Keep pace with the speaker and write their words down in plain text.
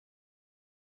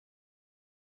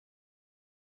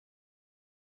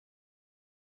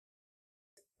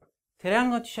Today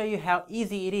I'm going to show you how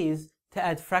easy it is to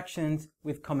add fractions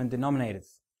with common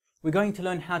denominators. We're going to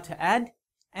learn how to add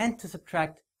and to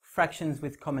subtract fractions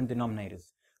with common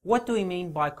denominators. What do we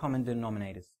mean by common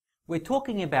denominators? We're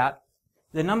talking about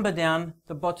the number down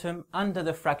the bottom under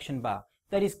the fraction bar.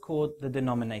 That is called the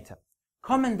denominator.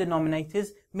 Common denominators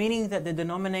meaning that the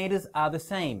denominators are the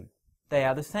same. They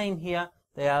are the same here,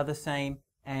 they are the same,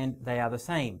 and they are the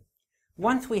same.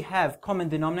 Once we have common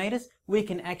denominators, we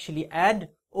can actually add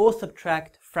or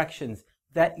subtract fractions.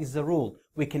 That is the rule.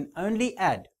 We can only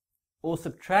add or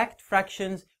subtract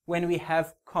fractions when we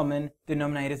have common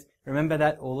denominators. Remember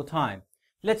that all the time.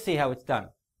 Let's see how it's done.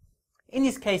 In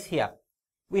this case here,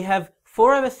 we have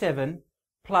 4 over 7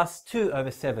 plus 2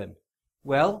 over 7.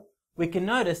 Well, we can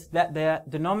notice that their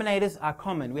denominators are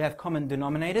common. We have common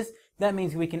denominators. That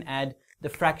means we can add the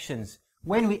fractions.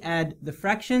 When we add the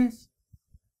fractions,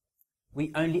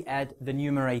 we only add the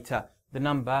numerator, the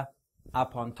number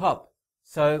up on top.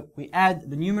 So we add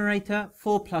the numerator.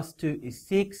 4 plus 2 is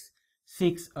 6.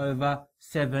 6 over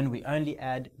 7. We only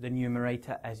add the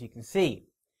numerator, as you can see.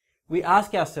 We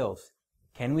ask ourselves,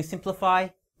 can we simplify?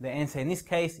 The answer in this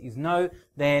case is no.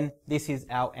 Then this is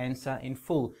our answer in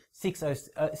full. 6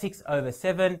 over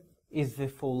 7 is the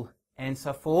full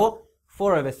answer for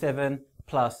 4 over 7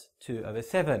 plus 2 over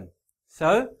 7.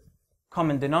 So,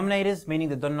 common denominators, meaning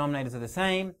the denominators are the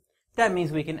same. That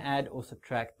means we can add or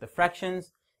subtract the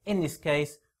fractions. In this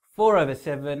case, 4 over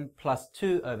 7 plus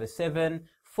 2 over 7.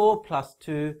 4 plus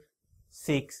 2,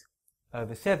 6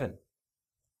 over 7.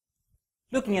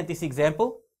 Looking at this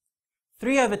example,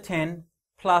 3 over 10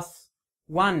 plus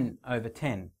 1 over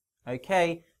 10.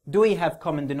 Okay, do we have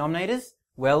common denominators?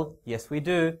 Well, yes we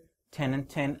do. 10 and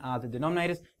 10 are the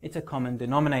denominators. It's a common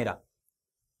denominator.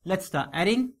 Let's start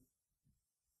adding.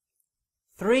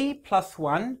 3 plus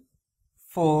 1,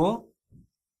 4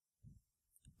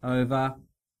 over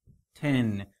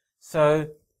 10. So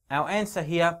our answer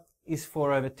here is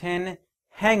 4 over 10.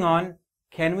 Hang on,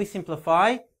 can we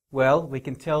simplify? Well, we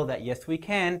can tell that yes we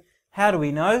can. How do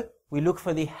we know? We look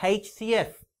for the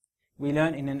HCF. We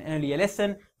learned in an earlier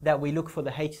lesson that we look for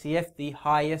the HCF, the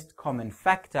highest common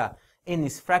factor. In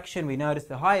this fraction, we notice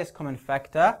the highest common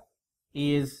factor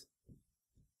is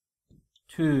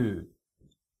 2.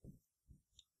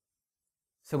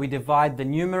 So we divide the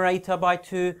numerator by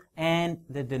 2 and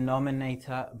the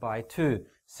denominator by 2.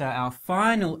 So our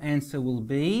final answer will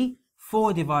be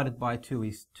 4 divided by 2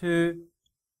 is 2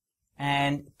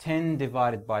 and 10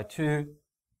 divided by 2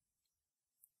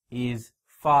 is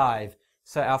 5.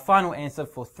 So our final answer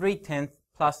for 3/10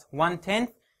 plus 1/10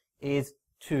 is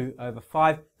 2 over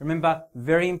 5. Remember,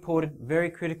 very important, very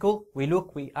critical.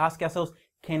 We ask ourselves,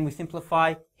 can we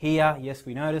simplify? Here, yes,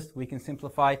 we noticed we can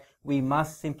simplify. We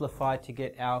must simplify to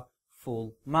get our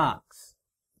full marks.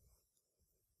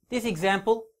 This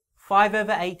example, 5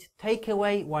 over 8, take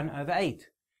away 1 over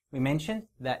 8. We mentioned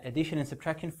that addition and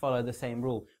subtraction follow the same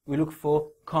rule. We look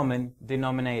for common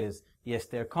denominators. Yes,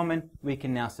 they're common. We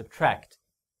can now subtract.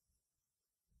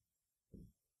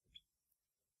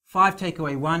 5 take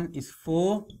away 1 is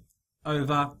 4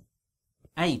 over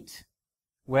 8.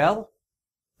 Well,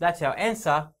 that's our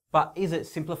answer, but is it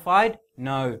simplified?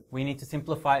 No, we need to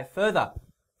simplify it further.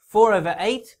 4 over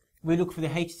 8, we look for the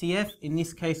HCF. In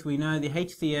this case, we know the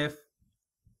HCF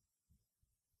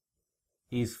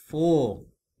is 4.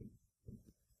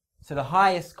 So the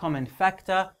highest common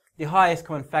factor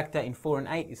in 4 and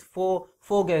 8 is 4.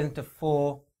 4 goes into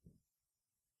 4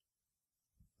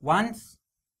 once,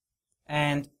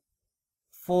 and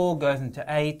 4 goes into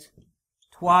 8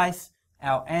 twice.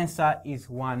 Our answer is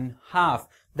 1/2.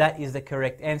 That is the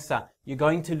correct answer. You're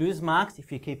going to lose marks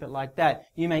if you keep it like that.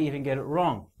 You may even get it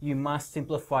wrong. You must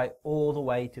simplify all the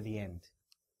way to the end.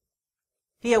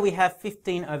 Here we have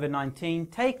 15 over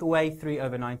 19. Take away 3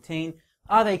 over 19.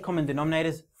 Are they common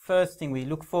denominators? First thing we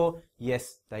look for,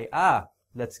 yes, they are.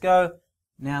 Let's go.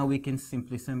 Now we can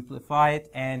simply simplify it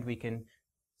and we can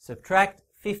subtract.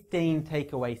 15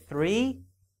 take away 3,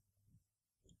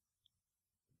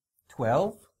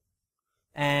 12.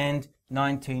 And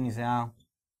 19 is our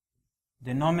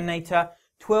denominator.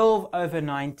 12 over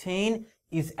 19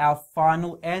 is our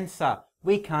final answer.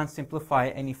 We can't simplify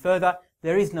it any further.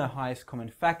 There is no highest common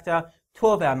factor.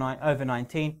 12 over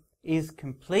 19 is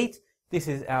complete. This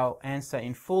is our answer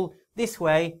in full. This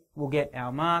way, we'll get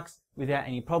our marks without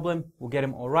any problem. We'll get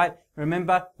them all right.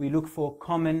 Remember, we look for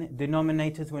common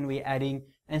denominators when we're adding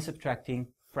and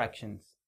subtracting fractions.